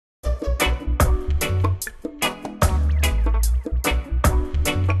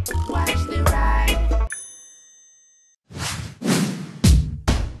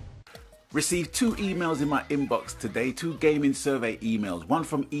Received 2 emails in my inbox today, 2 gaming survey emails, one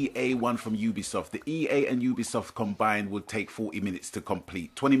from EA, one from Ubisoft. The EA and Ubisoft combined would take 40 minutes to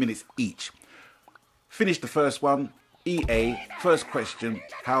complete, 20 minutes each. Finished the first one. EA, first question,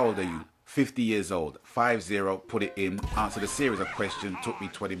 how old are you? 50 years old, 50, put it in, answered a series of questions, took me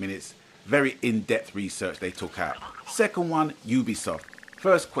 20 minutes. Very in-depth research they took out. Second one, Ubisoft.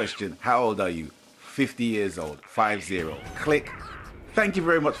 First question, how old are you? 50 years old, 50. Click. Thank you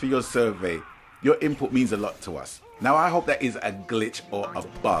very much for your survey. Your input means a lot to us. Now I hope that is a glitch or a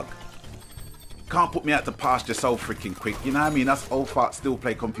bug. Can't put me out to pasture so freaking quick. You know what I mean? Us old farts still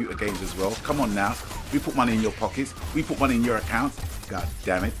play computer games as well. Come on now. We put money in your pockets. We put money in your accounts. God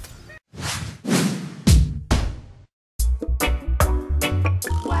damn it.